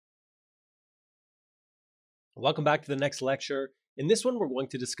Welcome back to the next lecture. In this one, we're going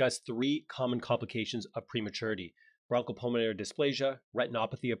to discuss three common complications of prematurity: bronchopulmonary dysplasia,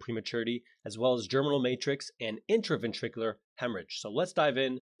 retinopathy of prematurity, as well as germinal matrix and intraventricular hemorrhage. So let's dive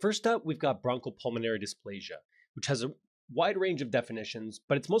in. First up, we've got bronchopulmonary dysplasia, which has a wide range of definitions,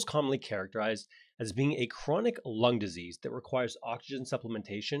 but it's most commonly characterized as being a chronic lung disease that requires oxygen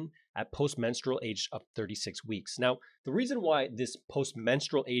supplementation at postmenstrual age of 36 weeks. Now, the reason why this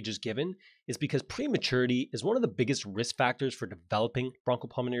postmenstrual age is given is because prematurity is one of the biggest risk factors for developing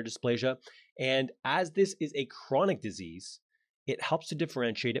bronchopulmonary dysplasia. And as this is a chronic disease, it helps to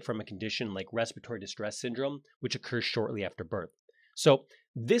differentiate it from a condition like respiratory distress syndrome, which occurs shortly after birth. So,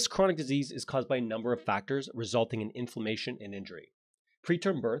 this chronic disease is caused by a number of factors, resulting in inflammation and injury.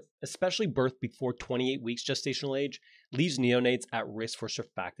 Preterm birth, especially birth before 28 weeks gestational age, leaves neonates at risk for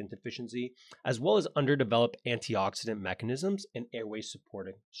surfactant deficiency, as well as underdeveloped antioxidant mechanisms and airway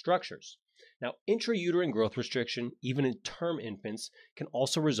supporting structures. Now, intrauterine growth restriction, even in term infants, can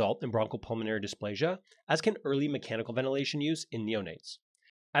also result in bronchopulmonary dysplasia, as can early mechanical ventilation use in neonates.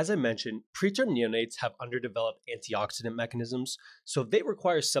 As I mentioned, preterm neonates have underdeveloped antioxidant mechanisms, so if they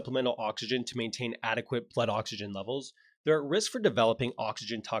require supplemental oxygen to maintain adequate blood oxygen levels, they're at risk for developing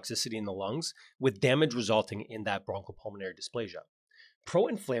oxygen toxicity in the lungs, with damage resulting in that bronchopulmonary dysplasia.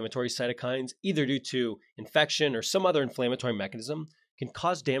 Pro-inflammatory cytokines, either due to infection or some other inflammatory mechanism, can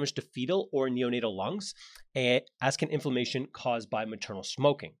cause damage to fetal or neonatal lungs, as can inflammation caused by maternal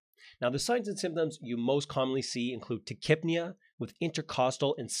smoking. Now, the signs and symptoms you most commonly see include tachypnea with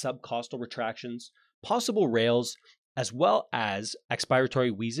intercostal and subcostal retractions, possible rales, as well as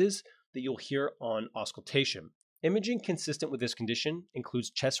expiratory wheezes that you'll hear on auscultation. Imaging consistent with this condition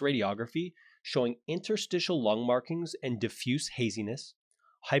includes chest radiography showing interstitial lung markings and diffuse haziness,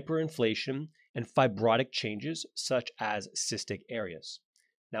 hyperinflation, and fibrotic changes such as cystic areas.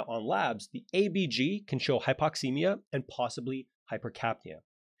 Now, on labs, the ABG can show hypoxemia and possibly hypercapnia.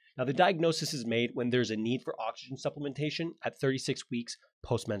 Now, the diagnosis is made when there's a need for oxygen supplementation at 36 weeks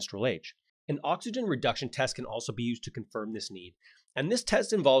postmenstrual age. An oxygen reduction test can also be used to confirm this need. And this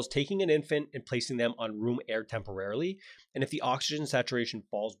test involves taking an infant and placing them on room air temporarily. And if the oxygen saturation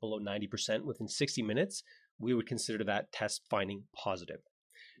falls below 90% within 60 minutes, we would consider that test finding positive.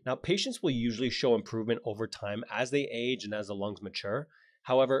 Now, patients will usually show improvement over time as they age and as the lungs mature.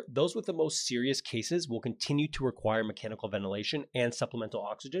 However, those with the most serious cases will continue to require mechanical ventilation and supplemental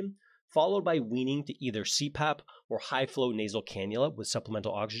oxygen, followed by weaning to either CPAP or high-flow nasal cannula with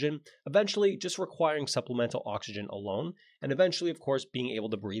supplemental oxygen, eventually just requiring supplemental oxygen alone, and eventually, of course, being able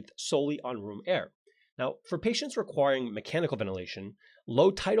to breathe solely on room air. Now, for patients requiring mechanical ventilation, low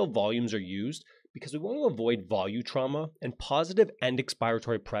tidal volumes are used because we want to avoid volume trauma, and positive end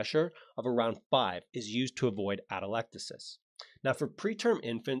expiratory pressure of around 5 is used to avoid atelectasis. Now, for preterm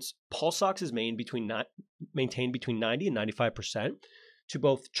infants, pulse ox is maintained between 90 and 95% to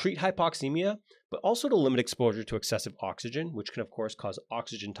both treat hypoxemia, but also to limit exposure to excessive oxygen, which can, of course, cause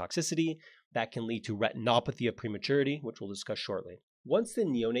oxygen toxicity that can lead to retinopathy of prematurity, which we'll discuss shortly. Once the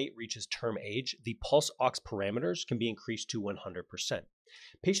neonate reaches term age, the pulse ox parameters can be increased to 100%.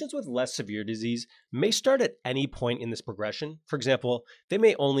 Patients with less severe disease may start at any point in this progression. For example, they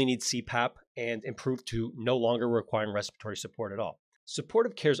may only need CPAP and improve to no longer requiring respiratory support at all.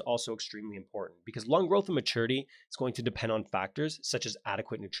 Supportive care is also extremely important because lung growth and maturity is going to depend on factors such as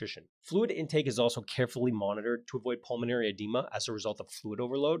adequate nutrition. Fluid intake is also carefully monitored to avoid pulmonary edema as a result of fluid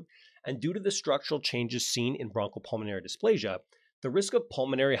overload. And due to the structural changes seen in bronchopulmonary dysplasia, the risk of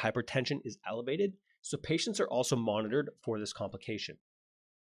pulmonary hypertension is elevated, so patients are also monitored for this complication.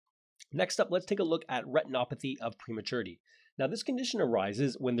 Next up, let's take a look at retinopathy of prematurity. Now, this condition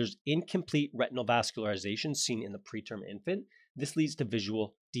arises when there's incomplete retinal vascularization seen in the preterm infant. This leads to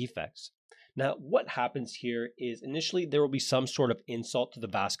visual defects. Now, what happens here is initially there will be some sort of insult to the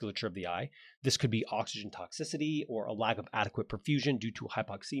vasculature of the eye. This could be oxygen toxicity or a lack of adequate perfusion due to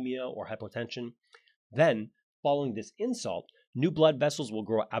hypoxemia or hypotension. Then, following this insult, new blood vessels will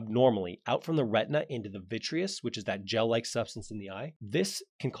grow abnormally out from the retina into the vitreous, which is that gel-like substance in the eye. This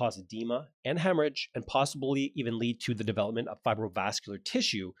can cause edema and hemorrhage and possibly even lead to the development of fibrovascular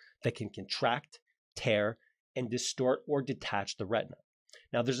tissue that can contract, tear, and distort or detach the retina.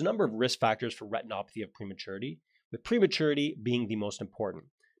 Now, there's a number of risk factors for retinopathy of prematurity, with prematurity being the most important.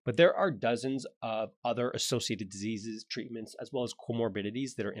 But there are dozens of other associated diseases, treatments, as well as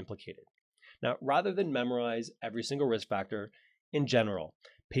comorbidities that are implicated. Now, rather than memorize every single risk factor, in general,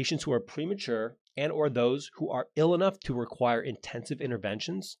 patients who are premature and or those who are ill enough to require intensive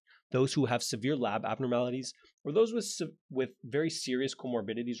interventions, those who have severe lab abnormalities, or those with very serious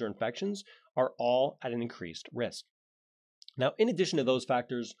comorbidities or infections are all at an increased risk. Now, in addition to those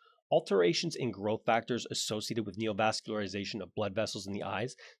factors, alterations in growth factors associated with neovascularization of blood vessels in the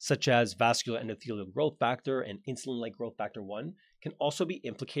eyes, such as vascular endothelial growth factor and insulin-like growth factor 1, can also be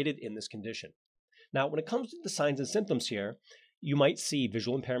implicated in this condition. Now, when it comes to the signs and symptoms here, you might see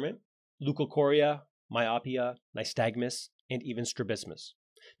visual impairment, leukocoria, myopia, nystagmus, and even strabismus.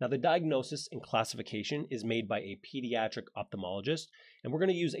 Now, the diagnosis and classification is made by a pediatric ophthalmologist, and we're going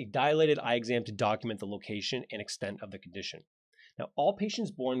to use a dilated eye exam to document the location and extent of the condition. Now, all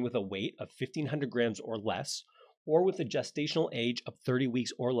patients born with a weight of 1,500 grams or less, or with a gestational age of 30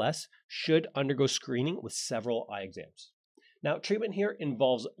 weeks or less, should undergo screening with several eye exams. Now, treatment here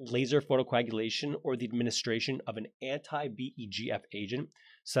involves laser photocoagulation or the administration of an anti-VEGF agent,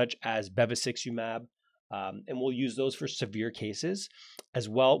 such as bevacizumab, and we'll use those for severe cases. As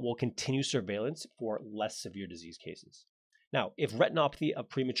well, we'll continue surveillance for less severe disease cases. Now, if retinopathy of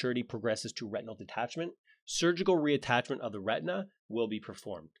prematurity progresses to retinal detachment, surgical reattachment of the retina will be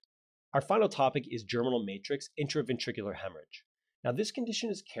performed. Our final topic is germinal matrix intraventricular hemorrhage. Now, this condition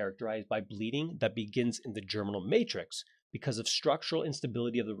is characterized by bleeding that begins in the germinal matrix because of structural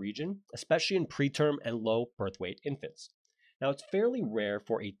instability of the region, especially in preterm and low birth weight infants. Now, it's fairly rare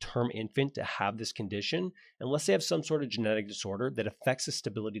for a term infant to have this condition unless they have some sort of genetic disorder that affects the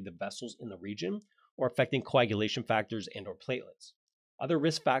stability of the vessels in the region or affecting coagulation factors and or platelets. Other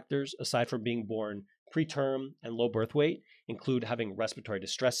risk factors, aside from being born preterm and low birth weight, include having respiratory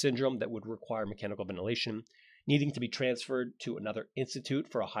distress syndrome that would require mechanical ventilation, needing to be transferred to another institute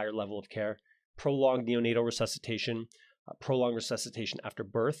for a higher level of care, prolonged neonatal resuscitation, prolonged resuscitation after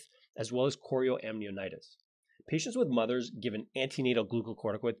birth, as well as chorioamnionitis. Patients with mothers given antenatal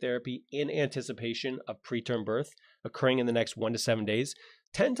glucocorticoid therapy in anticipation of preterm birth occurring in the next 1 to 7 days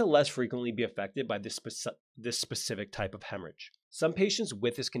tend to less frequently be affected by this specific type of hemorrhage. Some patients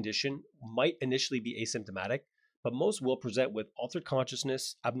with this condition might initially be asymptomatic, but most will present with altered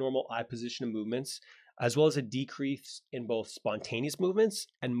consciousness, abnormal eye position and movements, as well as a decrease in both spontaneous movements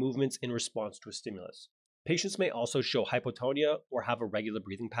and movements in response to a stimulus. Patients may also show hypotonia or have irregular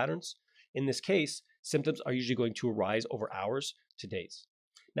breathing patterns. In this case, symptoms are usually going to arise over hours to days.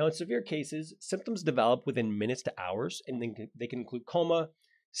 Now, in severe cases, symptoms develop within minutes to hours, and they can include coma,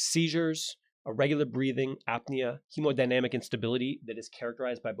 seizures, irregular breathing, apnea, hemodynamic instability that is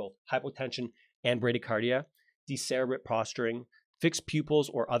characterized by both hypotension and bradycardia, decerebrate posturing, fixed pupils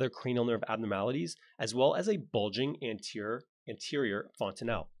or other cranial nerve abnormalities, as well as a bulging anterior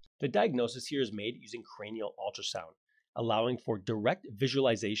fontanelle. The diagnosis here is made using cranial ultrasound, allowing for direct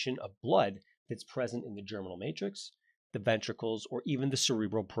visualization of blood that's present in the germinal matrix, the ventricles, or even the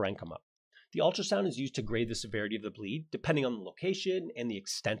cerebral parenchyma. The ultrasound is used to grade the severity of the bleed, depending on the location and the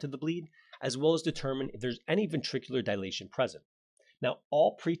extent of the bleed, as well as determine if there's any ventricular dilation present. Now,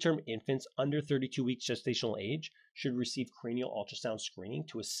 all preterm infants under 32 weeks gestational age should receive cranial ultrasound screening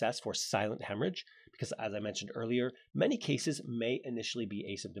to assess for silent hemorrhage, because as I mentioned earlier, many cases may initially be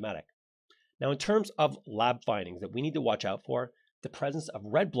asymptomatic. Now, in terms of lab findings that we need to watch out for, the presence of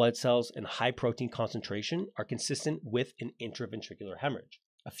red blood cells and high protein concentration are consistent with an intraventricular hemorrhage.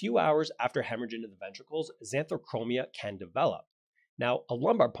 A few hours after hemorrhage into the ventricles, xanthochromia can develop. Now, a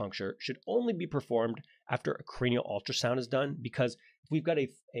lumbar puncture should only be performed after a cranial ultrasound is done, because if we've got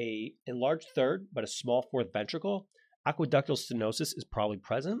a enlarged third but a small fourth ventricle, aqueductal stenosis is probably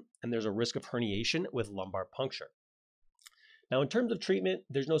present, and there's a risk of herniation with lumbar puncture. Now, in terms of treatment,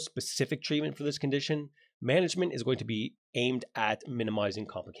 there's no specific treatment for this condition. Management is going to be aimed at minimizing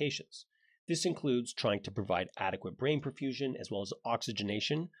complications. This includes trying to provide adequate brain perfusion as well as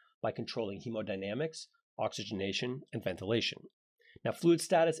oxygenation by controlling hemodynamics, oxygenation, and ventilation. Now, fluid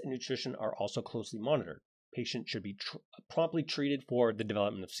status and nutrition are also closely monitored. Patients should be promptly treated for the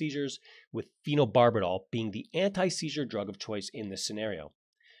development of seizures, with phenobarbital being the anti-seizure drug of choice in this scenario.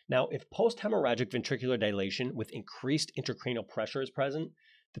 Now, if post-hemorrhagic ventricular dilation with increased intracranial pressure is present,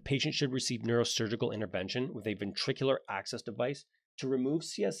 the patient should receive neurosurgical intervention with a ventricular access device to remove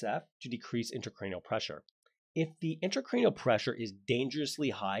CSF to decrease intracranial pressure. If the intracranial pressure is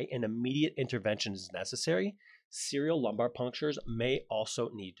dangerously high and immediate intervention is necessary, serial lumbar punctures may also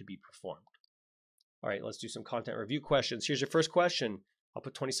need to be performed. All right, let's do some content review questions. Here's your first question. I'll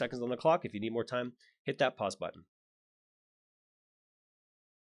put 20 seconds on the clock. If you need more time, hit that pause button.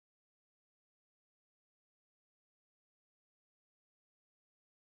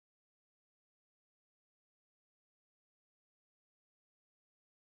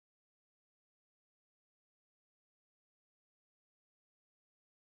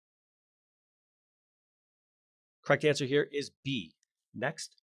 Correct answer here is B.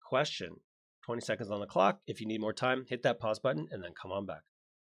 Next question. 20 seconds on the clock. If you need more time, hit that pause button and then come on back.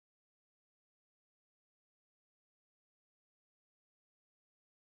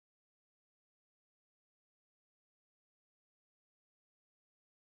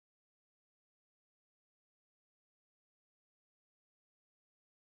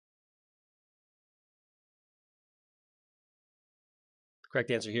 Correct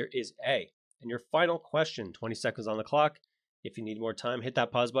answer here is A. And your final question, 20 seconds on the clock. If you need more time, hit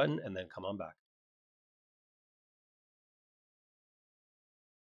that pause button and then come on back.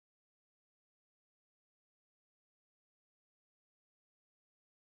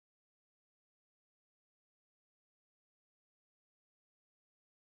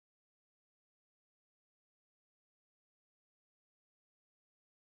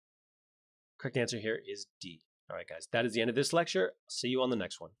 Correct answer here is D. All right, guys, that is the end of this lecture. See you on the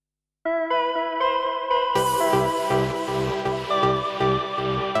next one.